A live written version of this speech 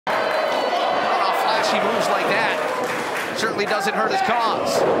flashy moves like that certainly doesn't hurt his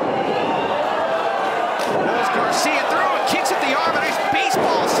cause. Pulls Garcia through and kicks at the arm. A nice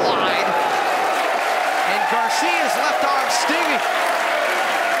baseball slide. And Garcia's left arm stinging.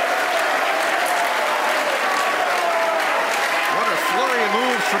 What a flurry of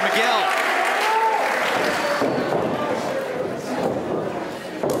moves from Miguel.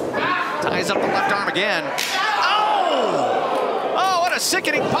 Ties up the left arm again. Oh! Oh, what a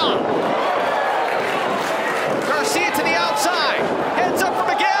sickening pop. Garcia to the outside. Heads up for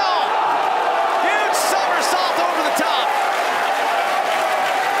Miguel. Huge somersault over the top.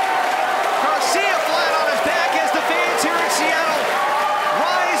 Garcia flat on his back as the fans here in Seattle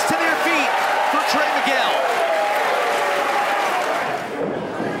rise to their feet for Trey Miguel.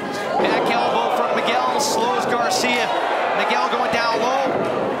 Back elbow from Miguel slows Garcia. Miguel going down low.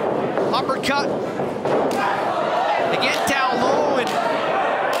 Uppercut. Again down low, and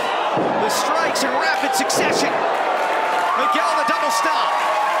the strikes in rapid succession. Miguel the double stop.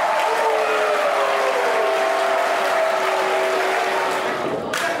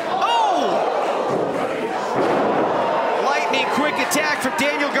 Oh! Lightning quick attack from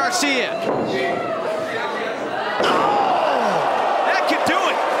Daniel Garcia. Oh! That could do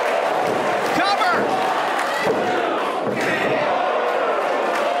it. Cover!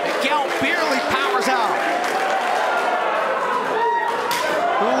 Miguel barely powers out.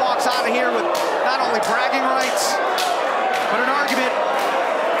 Who walks out of here with not only bragging rights, but an argument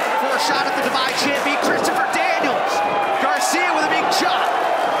for a shot at the Defy champion, Christopher Daniels. Garcia with a big shot.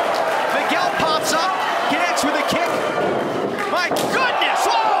 Miguel pops up, connects with a kick. My goodness,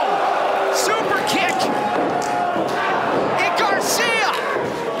 whoa! Super kick. And Garcia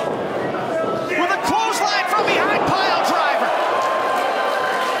with a clothesline from behind, pile driver.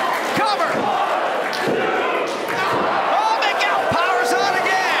 Cover. Oh, Miguel powers on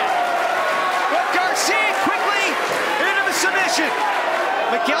again. But Garcia quickly into the submission.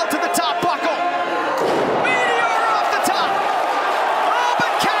 Miguel to the top.